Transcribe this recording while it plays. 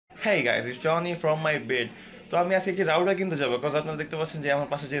Hey guys, it's Jony from my bed. তো আমি আজকে একটি রাউটার কিনতে যাবো, কারণ আপনারা দেখতে পাচ্ছেন যে আমার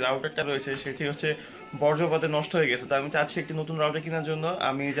পাশে যে রাউটারটা রয়েছে সেটি হচ্ছে বর্জ্যপাতে নষ্ট হয়ে গেছে। তো আমি চাচ্ছি একটি নতুন রাউটার কেনার জন্য।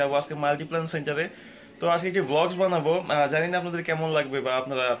 আমি যাবো আজকে মাল্টিপ্ল্যান সেন্টারে। তো আজকে একটি ব্লগস বানাবো, জানি না আপনাদের কেমন লাগবে বা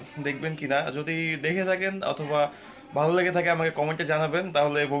আপনারা দেখবেন কিনা। যদি দেখে থাকেন অথবা ভালো লেগে থাকে আমাকে কমেন্টে জানাবেন,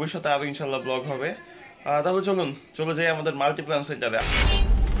 তাহলে ভবিষ্যতে আরও ইনশাল্লাহ ব্লগ হবে। তাহলে চলে যাই আমাদের মাল্টিপ্ল্যান সেন্টারে।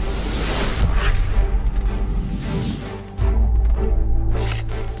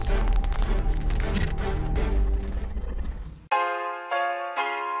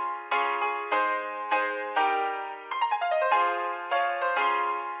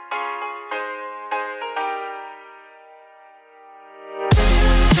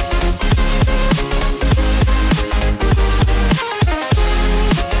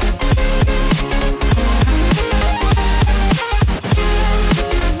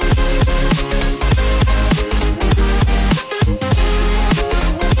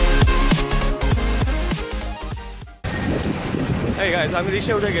 আমি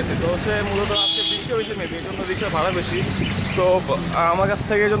রিক্সা উঠে গেছি। তো হচ্ছে মূলত আজকে বৃষ্টি হয়েছে, মেবি এই জন্য রিক্সার ভাড়া বেশি। তো আমার কাছ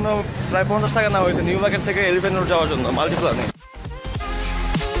থেকে এই জন্য প্রায় 50 টাকা নেওয়া হয়েছে নিউ মার্কেট থেকে এলিফ্যান্ট রোড যাওয়ার জন্য মাল্টিপ্ল্যানে।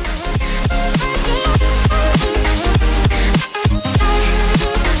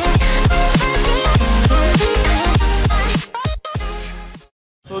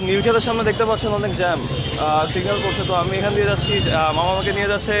 তো নিউজের সামনে দেখতে পাচ্ছেন অনেক জ্যাম, সিগন্যাল করছে। তো আমি এখান দিয়ে যাচ্ছি, মামা আমাকে নিয়ে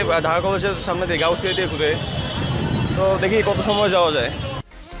যাচ্ছে ঢাকা কলেজের সামনে দিয়ে গাউসিয়া দিয়ে ঘুরে। তো দেখি কত সময় যাওয়া যায়।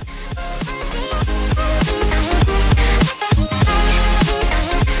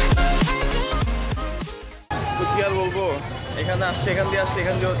 তো কি আর বলবো, এখানে আসছে, এখান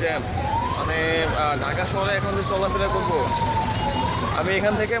দিয়েও জ্যাম। মানে ঢাকা শহরে এখন যে চলাফেরা করবো, আমি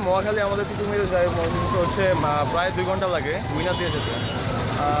এখান থেকে মহাখালী আমাদের তিতুমিরে যাই, হচ্ছে প্রায় 2 ঘন্টা লাগে মিনা দিয়ে যেতে।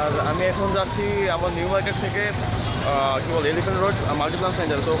 আর আমি এখন যাচ্ছি আমার নিউ মার্কেট থেকে কী বলে এলিফ্যান্ট রোড মাল্টিপ্ল্যান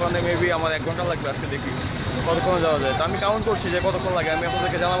সেন্টার। তো ওখানে মেবি আমার 1 ঘন্টা লাগবে। আজকে দেখি কতক্ষণ যাওয়া যায়। তো আমি কাউন্ট করছি যে কতক্ষণ লাগে, আমি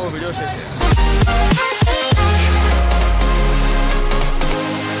আপনাদেরকে জানাবো ভিডিও শেষে।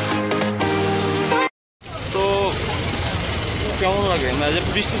 তো কেমন লাগে না যে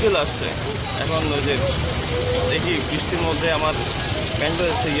বৃষ্টি চলে আসছে এখন, ওই যে দেখি বৃষ্টির মধ্যে আমার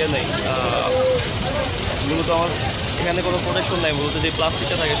প্যান্টের ইয়ে নেই, মূলত আমার এখানে কোনো প্রোটেকশন নাই, মূলত যে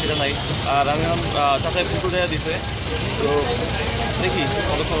প্লাস্টিকটা থাকে সেটা নাই। আর আমি এখন চাচাই ফুটো দেওয়া দিছে। তো দেখি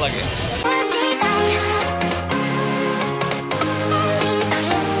কতক্ষণ লাগে।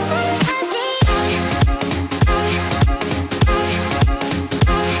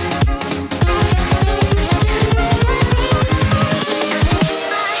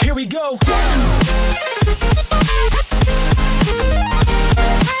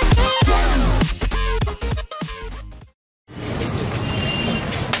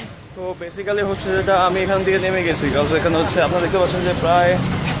 তো বেসিক্যালি হচ্ছে যেটা আমি এখান দিয়ে নেমে গেছি, কারণ এখানে হচ্ছে আপনারা দেখতে পাচ্ছেন যে প্রায়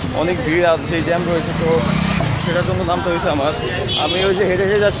অনেক ভিড় আর যে জ্যাম রয়েছে। তো সেটার জন্য নামতে হয়েছে আমার। আমি ওই যে হেঁটে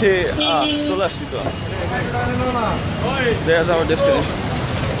যাচ্ছি, চলে আসছি। তো আমার ডেস্টিনেশন।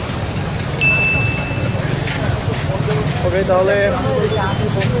 ওকে, তাহলে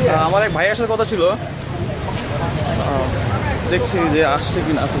আমার এক ভাই আসার কথা ছিল, দেখছি যে আসছে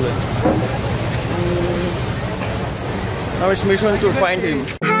কিনা। আসলে আমি মিশন টু ফাইন্ড হিম।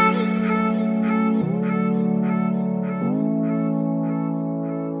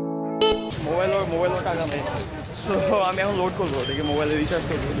 মোবাইলও টাকা নেই। সো আমি এখন লোড করবো, দেখি মোবাইলে রিচার্জ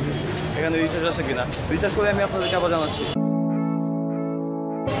করবো, এখানে রিচার্জ আছে কিনা। রিচার্জ করে আমি আপনাদেরকে আবার জানাচ্ছি।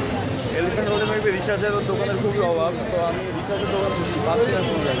 এলিফ্যান্ট রোডে মেবি রিচার্জের দোকানের খুবই অভাব। তো আমি রিচার্জের দোকান পাচ্ছি না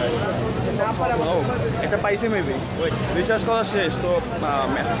কোনো জায়গায়। একটা পাইছি মেবি, ওই রিচার্জ করা শেষ। তো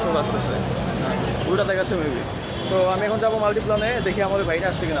মেসেজ চলে আসতেছে, উল্টা দেখাচ্ছে মেবি। তো আমি এখন যাবো মাল্টিপ্ল্যানে, দেখি আমাদের ভাইটা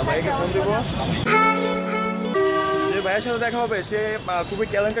আসছে কিনা। ভাইকে ফোন দিব। যে ভাইয়ের সাথে দেখা হবে সে খুবই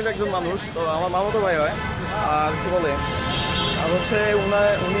ট্যালেন্টেড একজন মানুষ। তো আমার মামাতো ভাই হয়। আর কী বলে, আর হচ্ছে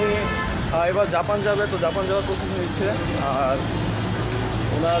উনি এবার জাপান যাবে। তো জাপান যাওয়ার প্রস্তুতি নিচ্ছে। আর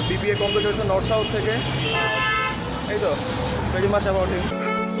ওনার BBA কমপ্লিট হয়েছে নর্থ সাউথ থেকে। এই তো ভেরি মাচ অ্যাবাউট হিম।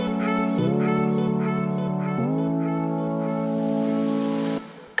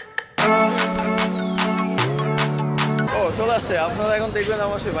 চলে আসছে, আপনারা এখন দেখবেন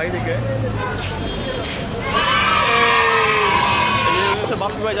আমার সেই ভাইটিকে।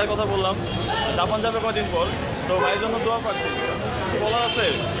 বাপ্পি ভাই যার কথা বললাম, জাপান যাবে কদিন পর। তো ভাইয়ের জন্য দোয়া পাচ্ছি। বলা আছে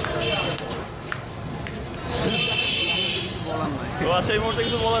তো সেই মুহূর্তে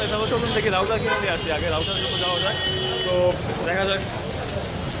কিছু বলার নেই। তাহলে চলুন দেখি রাউটার কিনে নিয়ে আসি, আগে রাউটার জন্য যাওয়া যায়। তো দেখা যাক।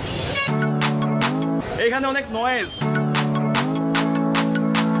 এইখানে অনেক নয়েজ।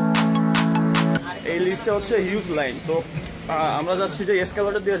 এই লিফটটা হচ্ছে হিউজ লাইন। তো আমরা যাচ্ছি যে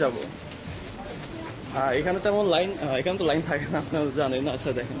এসকালেটর দিয়ে যাব। এখানে তেমন লাইন, এখানে তো লাইন থাকে না, আপনারা জানেন। আচ্ছা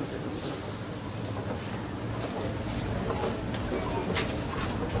দেখেন,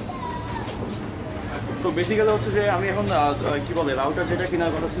 তো বেসিক্যালি হচ্ছে যে আমি এখন কি বলে রাউটার যেটা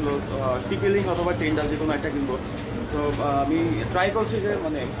কেনার কথা ছিল, টিকেলিং অথবা টেন্ডার যে কোনো একটা কিনবো। তো আমি ট্রাই করছি যে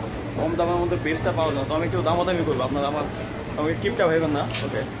মানে কম দামের মধ্যে বেস্টটা পাওয়া যায়। তো আমি একটু দামাদামি করবো, আপনারা আমাকে কিপটা ভাইবেন না।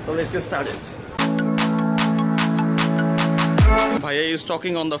 ওকে, তো লেটস গেট স্টার্টেড। ভাইয়া is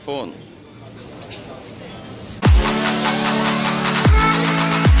talking on the phone.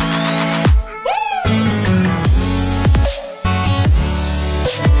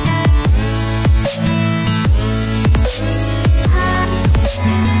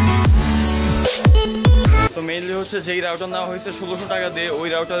 তো মেইনলি হচ্ছে যেই রাউটার নেওয়া হয়েছে 1600 টাকা দিয়ে, ওই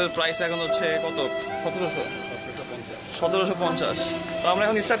রাউটারের প্রাইস এখন হচ্ছে কত, 1750। তো আমরা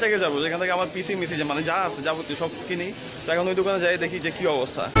এখন স্টার থেকে যাবো, যেখান থেকে আমার পিসি মিসি মানে যা আছে যাবতীয় সব কিনি। তো এখন ওই দোকানে যাই, দেখি যে কী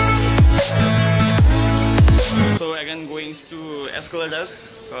অবস্থা। তো again going to escalator,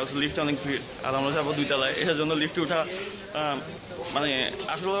 because lift অনেক ভিড়, আর আমরা যাবো 2 তলায়। এটার জন্য লিফটে ওঠা মানে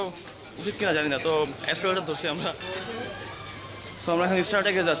আসলে উচিত কিনা জানি না। তো এসকেলেটর ধরছি আমরা। সো আমরা এখন স্টার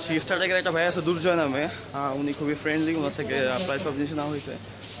টেকে যাচ্ছি। স্টার টেকের একটা ভাই আছে দুর্জয় নামে, উনি খুবই ফ্রেন্ডলি, ওনার থেকে প্রায় সব জিনিস নেওয়া হয়েছে।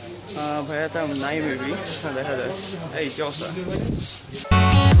 ভাইয়াটা নাই মেবি, দেখা যায়। এই কি অবস্থা?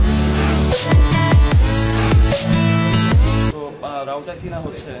 তো রাউটার কিনা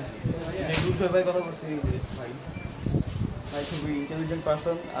হচ্ছে, যে দুর্জয় ভাই কথা বলছি, ভাই ভাই খুবই ইন্টেলিজেন্ট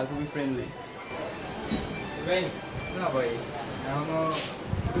পার্সন আর খুবই ফ্রেন্ডলি। না ভাই, এখনো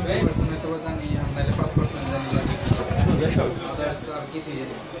 20% তো জানি, নাহলে 5% জানি, আদার্স আর কিছুই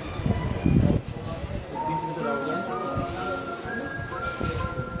জানি।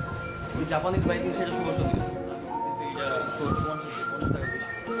 ওই জাপানিজ বাইকিং সেটা 1600 দিন, এইটা 50 টাকা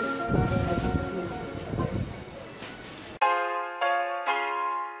বেশি।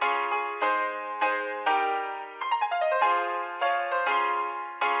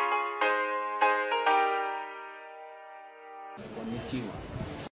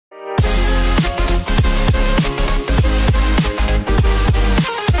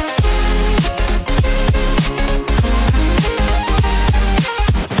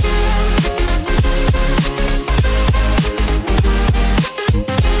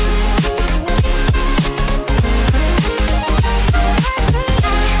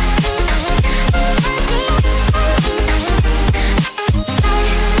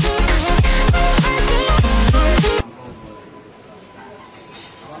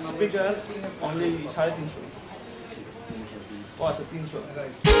 Speaker only 350. Oh, अच्छा 300.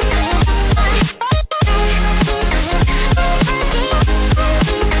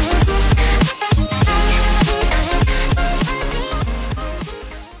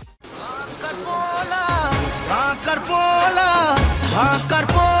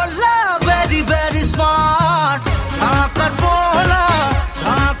 Very very smart.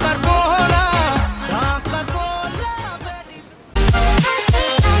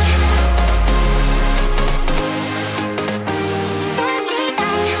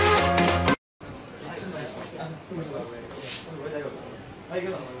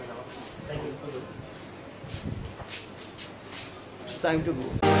 It's time to go.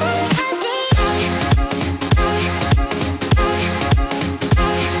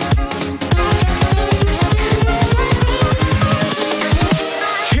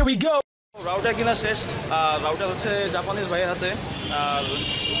 Router কিনা শেষ। রাউটার হচ্ছে জাপানিজ ভাইয়ের হাতে। আর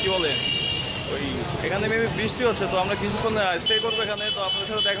কি বলে ওই এখানে মেবি বৃষ্টি হচ্ছে, তো আমরা কিছুক্ষণ স্টে করবো এখানে। তো আপনাদের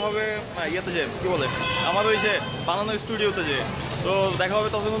সাথে দেখা হবে ইয়েতে যে কি বলে আমার ওই যে বানানো স্টুডিওতে যে। তো দেখা হবে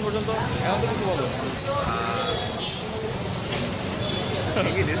ততক্ষণ পর্যন্ত। এখন তো কিছু বলো।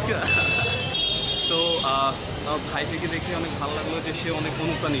 সো ভাই থেকে দেখে অনেক ভালো লাগলো যে সে অনেক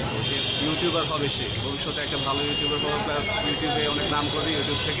অনুপ্রাণিত, যে ইউটিউবার হবে সে ভবিষ্যতে একটা ভালো ইউটিউবার হবে, প্লাস ইউটিউবে অনেক নাম করবে,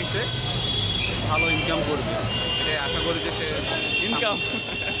 ইউটিউব থেকে সে ভালো ইনকাম করবে। এটাই আশা করি যে সে ইনকাম,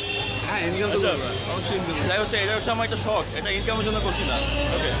 হ্যাঁ ইনকাম তো করবে অবশ্যই। যাই হচ্ছে এটা হচ্ছে আমার একটা শখ, এটা ইনকামের জন্য করছি না।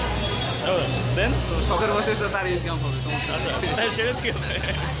 ওকে দেন শখের বসে তার ইনকাম হবে, সমস্যা আছে সেটা ঠিক আছে।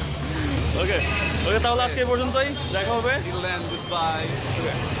 ওকে ওকে, তাহলে আজকে এই পর্যন্তই, দেখা হবে। Goodbye,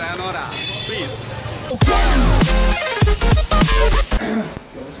 সায়োনারা, please.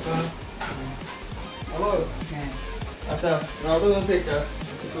 আচ্ছা রাউটার হচ্ছে এটা,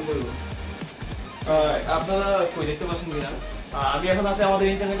 আপনারা কই দেখতে পাচ্ছেন কিনা? আমি এখন আছি আমাদের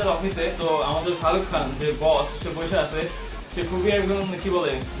ইন্টারনেটের অফিসে। তো আমাদের ফারুক খান যে বস, সে বসে আছে। সে খুবই একজন কি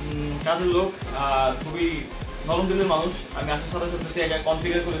বলে কাজের লোক, আর খুবই নরম দিলের মানুষ। আমি আসার সাথে সাথে সে এটা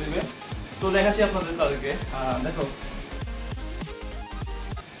কনফিগার করে দিবে। তো দেখাচ্ছি আপনাদের তাদেরকে, দেখো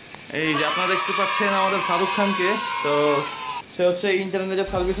এই যে আপনারা দেখতে পাচ্ছেন আমাদের ফারুক খানকে। তো সে হচ্ছে ইন্টারনেটের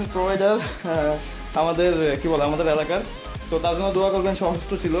সার্ভিসিং প্রোভাইডার। আমাদের কি বলে আমাদের এলাকার। তো তার জন্য দোয়া করবেন, সে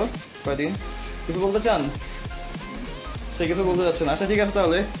অসুস্থ ছিল কয়দিন। কিছু বলতে চান? সে কিছু বলতে যাচ্ছেন। আচ্ছা ঠিক আছে,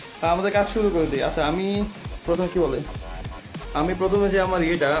 তাহলে আমাদের কাজ শুরু করে দিই। আচ্ছা আমি প্রথমে কি বলে আমি প্রথমে যে আমার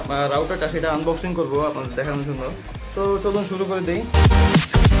ইয়েটা রাউটারটা সেটা আনবক্সিং করবো আপনাদের দেখানোর জন্য। তো চলুন শুরু করে দিই।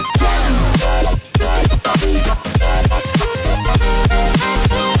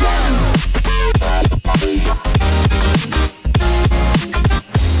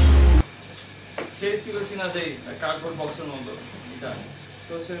 সেই ছিল চিনা যে কার্ডবোর্ড বক্সের মতো এটা।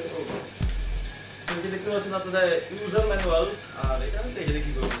 তো হচ্ছে দেখতে পাচ্ছেন আপনাদের ইউজার ম্যানুয়াল। আর এখানে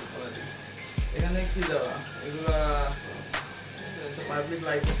দেখি করবো এখানে কি দেওয়া এগুলা পাবলিক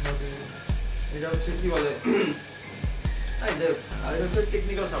লাইসেন্স নোটিশ। এটা হচ্ছে কি বলে আর এটা হচ্ছে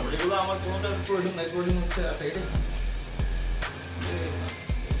টেকনিক্যাল সাপোর্ট। এগুলো আমার কোনোটার প্রয়োজন নাই, প্রয়োজন হচ্ছে আচ্ছা এটা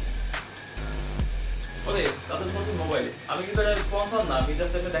ওরে তাদের মধ্যে মোবাইল। আমি কিন্তু এটা স্পন্সর না, আমি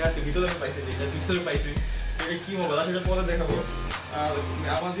জাস্ট একটা দেখাচ্ছি ভিতরে আমি পাইছি, যেটা ভিতরে পাইছি এটা কি মোবাইল সেটা পরে দেখাবো। আর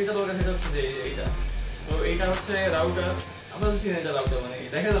আমার যেটা দরকার সেটা হচ্ছে যে এইটা। তো এইটা হচ্ছে রাউটার, আমরা তো চিনি এটা রাউটার, মানে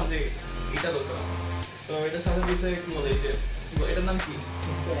দেখালাম যে এটা দরকার। তো এটার সাথে দিচ্ছে কি বলে এই যে এটার নাম কি?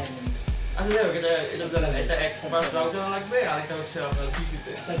 আচ্ছা যাই হোক, এটা জানেন এটা এক পাশ রাউটার লাগবে আর একটা হচ্ছে আপনার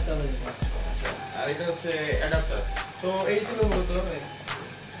পিসিতে। আর এটা হচ্ছে অ্যাডাপ্টার। তো এই ছিল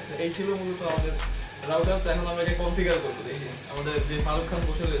মূলত আমাদের রাউটার। তো এখন আমরা এটা কনফিগার করবো। দেখি আমাদের যে ফারুক খান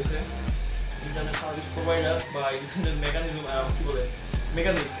বসে রয়েছে, ইন্টারনেট সার্ভিস প্রোভাইডার বা ইন্টারনেট মেকানিজম কি বলে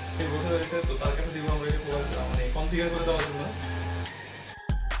মেকানিক, সে বসে রয়েছে। তো তার কাছে দিব আমরা এটা মানে কনফিগার করে দেওয়ার জন্য।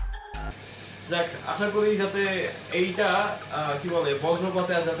 যাক, আশা করি যাতে এইটা কি বলে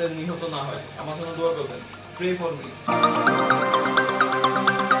বজ্রপাতে যাতে নিহত না হয়। আমার জন্য দোয়া করবেন, প্রে ফর মি।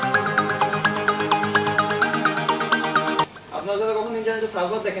 আপনারা যারা কখন ইন্টারনেটে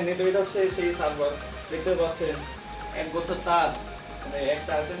সার্ভার দেখেননি, তো এটা হচ্ছে সেই সার্ভার। দেখতে পাচ্ছেন এক বছর তার মানে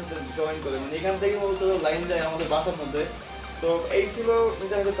একটা জয়েন করে, মানে এখান থেকে মূলত লাইন যায় আমাদের বাসার মধ্যে। তো এই ছিল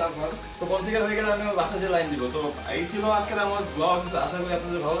ইন্টারনেটের সার্ভার। তো কনফিগার হয়ে গেলে আমি আমার বাসায় যে লাইন দিব। তো এই ছিল আজকের আমার ব্লগস। আশা করি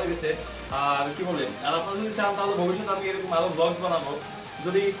আপনাদের ভালো লেগেছে। আর কি বলেন, আর আপনারা যদি চান তাহলে ভবিষ্যতে আমি এরকম আরো ব্লগস বানাবো।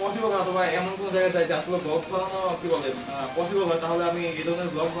 যদি পসিবল হয় অথবা এমন কোনো জায়গায় চাই যে আসলে ব্লগস বানানো কি বলে পসিবল হয়, তাহলে আমি এই ধরনের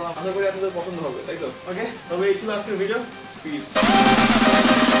ব্লগস বানাবো। আশা করি আপনাদের পছন্দ হবে, তাই তো? ওকে, তবে এই ছিল আজকের ভিডিও। পিস।